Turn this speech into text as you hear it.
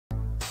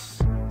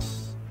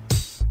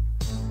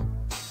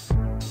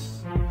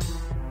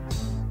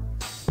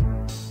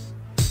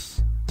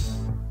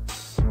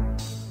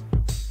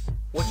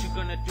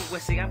do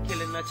is say I'm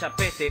killing a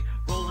chapete.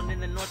 Rolling in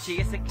the noche,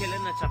 ese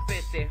killing a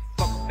chapete.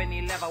 Fuck up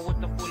any leva with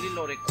the fully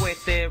loaded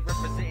cuete.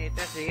 Representing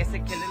ese, ese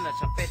killing a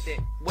chapete.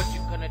 What you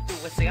gonna do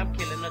is say I'm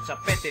killing a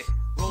chapete.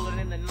 Rolling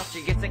in the noche,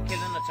 ese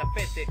killing a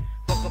chapete.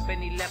 Fuck up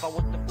any leva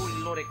with the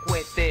fully loaded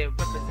cuete.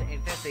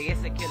 Representing ese,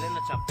 ese killing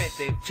a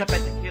chapete.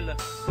 Chapete killer,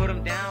 put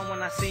him down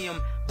when I see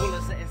him.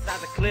 Bullets are inside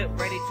the clip,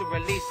 ready to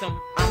release him.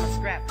 I'm a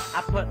scrap,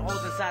 I put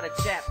holes inside a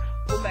chap.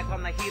 Pull back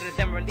on the heater,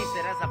 then release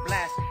it as a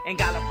blast. Ain't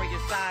got for your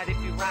side if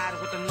you ride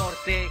with the norte.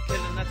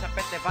 Killing a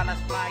chapete,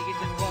 balas fly, you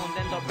just won't.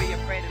 Then don't be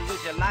afraid to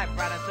lose your life,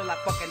 right until I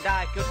fucking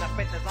die. Kill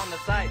chapetes on the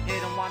side, they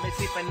don't want me to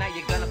see, but now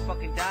you're gonna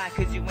fucking die.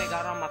 Cause you ain't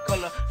got on my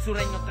color.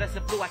 Sureño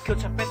 13 blue, I kill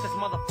chapetes,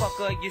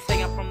 motherfucker. You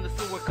say I'm from the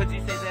sewer, cause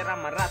you say that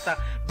I'm a rata.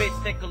 Bitch,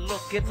 take a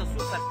look, it's a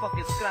suicide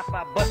fucking scrap.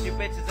 I bust you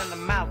bitches in the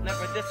mouth,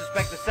 never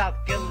disrespect the South.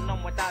 Killing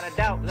them without a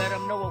doubt, let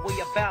them know what we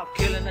about.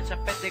 Killing a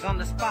chapete on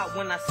the spot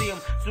when I see them.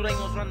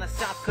 Sureños run the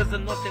South, cause the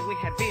norte we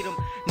had beat them.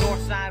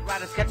 Northside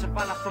riders catch a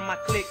bala from my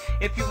clique.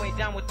 If you ain't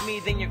down with me,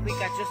 then your clique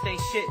I just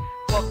ain't shit.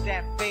 Fuck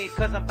that fade,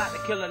 cause I'm about to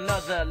kill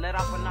another. Let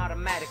off an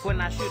automatic, when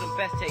I shoot him,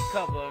 best take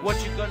cover. What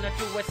you gonna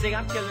do is say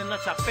I'm killing a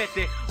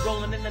chapete.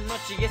 Rolling in the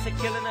noche, yes, I'm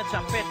killing a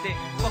chapete.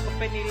 Fuck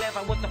up any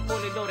leva with the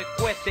fully loaded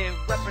cuete.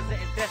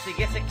 Representing 13,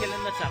 yes, I'm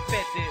killing a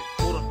chapete.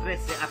 Puro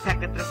 13,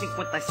 ataca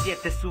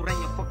 357.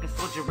 Sureño fucking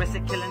soldier, yes,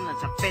 I'm killing a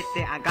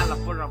chapete. I got la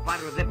for a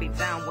barrio, they be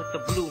down with the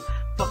blue.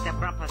 Fuck that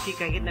brown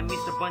platica in the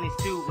Mr. Bunnies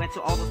too. Went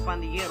to all those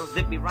pandilleros,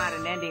 they be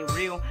riding and ain't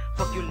real.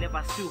 Fuck you, live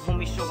I sue,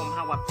 homie, show them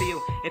how I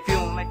feel. If you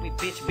don't like me,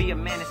 bitch, be a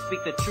man and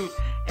speak the truth.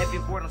 Every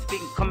word I'm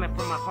speaking coming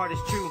from my heart is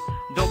true.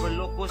 Dover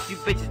locos, you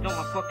bitches know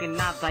I'm fucking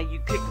nada. You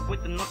kick it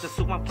with the norte,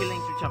 so I'm killing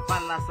you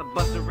chavalas. A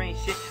buster ain't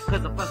shit,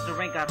 cause a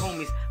buster ain't got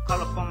homies. Call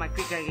up on my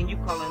cricket and you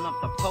calling up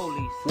the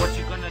police. What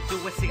you gonna do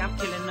is say I'm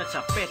killing a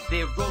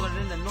chapete. Rolling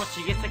in the noche,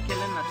 yes, I'm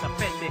killing a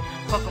chapete.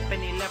 Fuck up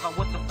any leva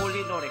with the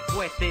fully loaded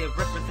cuete.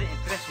 Representing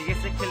 13,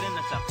 yes, I'm killing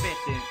a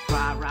chapete.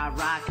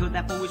 Rah, kill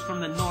that boys from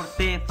the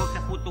norte. Fuck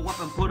that puto up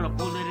and put a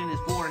bullet in his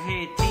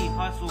forehead. Team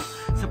hustle,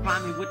 supply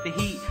me with the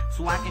heat,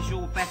 so I can show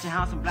up at your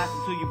house and blast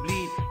until you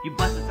bleed. You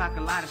bust and talk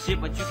a lot of shit,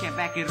 but you can't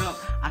back it up.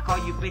 I call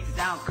you bitches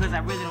out, cause I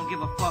really don't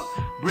give a fuck.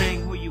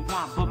 Bring who you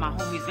want, but my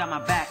homies got my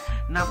back.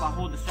 Now I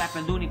hold the strap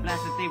and loony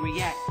blast if they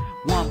react.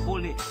 One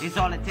bullet is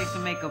all it takes to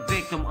make a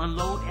victim.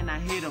 Unload and I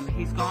hit him,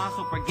 he's gone,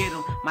 so forget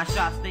him. My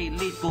shots stay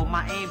lethal,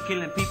 my aim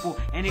killing people.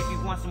 And if you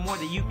want some more,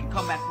 then you can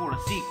come back for a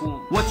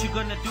sequel. What you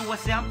gonna do? I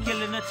say I'm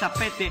killing a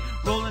chapete.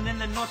 Rolling in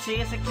the noche,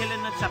 it's a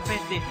killing a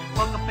chapete.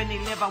 Fuck up any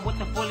leva with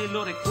the fully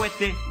loaded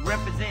cuete.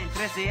 Representing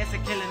 13, it's a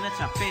killing a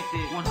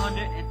chapete.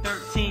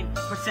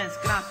 113%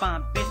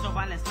 scrapa, bitch, no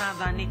vales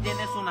nada, ni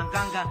tienes una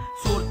ganga.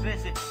 Sur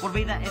 13, por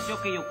vida es yo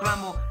que yo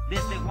clamo.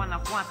 Desde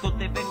Guanajuato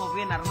te vengo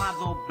bien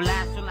armado.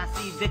 Blast till I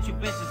see that you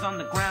bitches on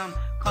the ground.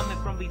 Coming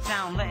from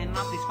B-Town, letting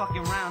off these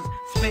fucking rounds.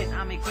 Spit,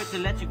 I'm equipped to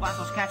let you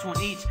vatos catch one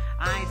each.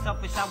 I ain't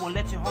selfish, I will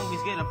let your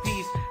homies get a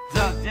piece.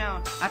 Dug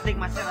down, I think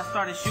my set I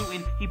started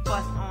shooting. He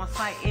bust on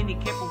sight, any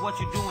care for what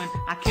you doing.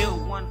 I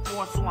killed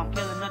 1-4, so I'm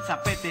killing a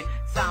chapete.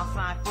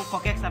 Southside, full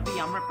fuck XIB,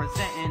 I'm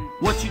representing.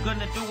 What you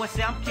gonna do? I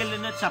say I'm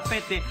killing a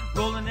chapete.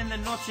 Rolling in the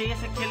noche,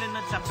 it's a killing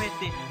a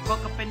chapete.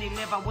 Fuck up any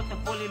leva with the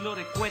fully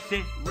loaded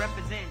cuete.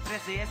 Representing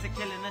 13, it's a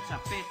killing a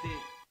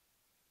chapete.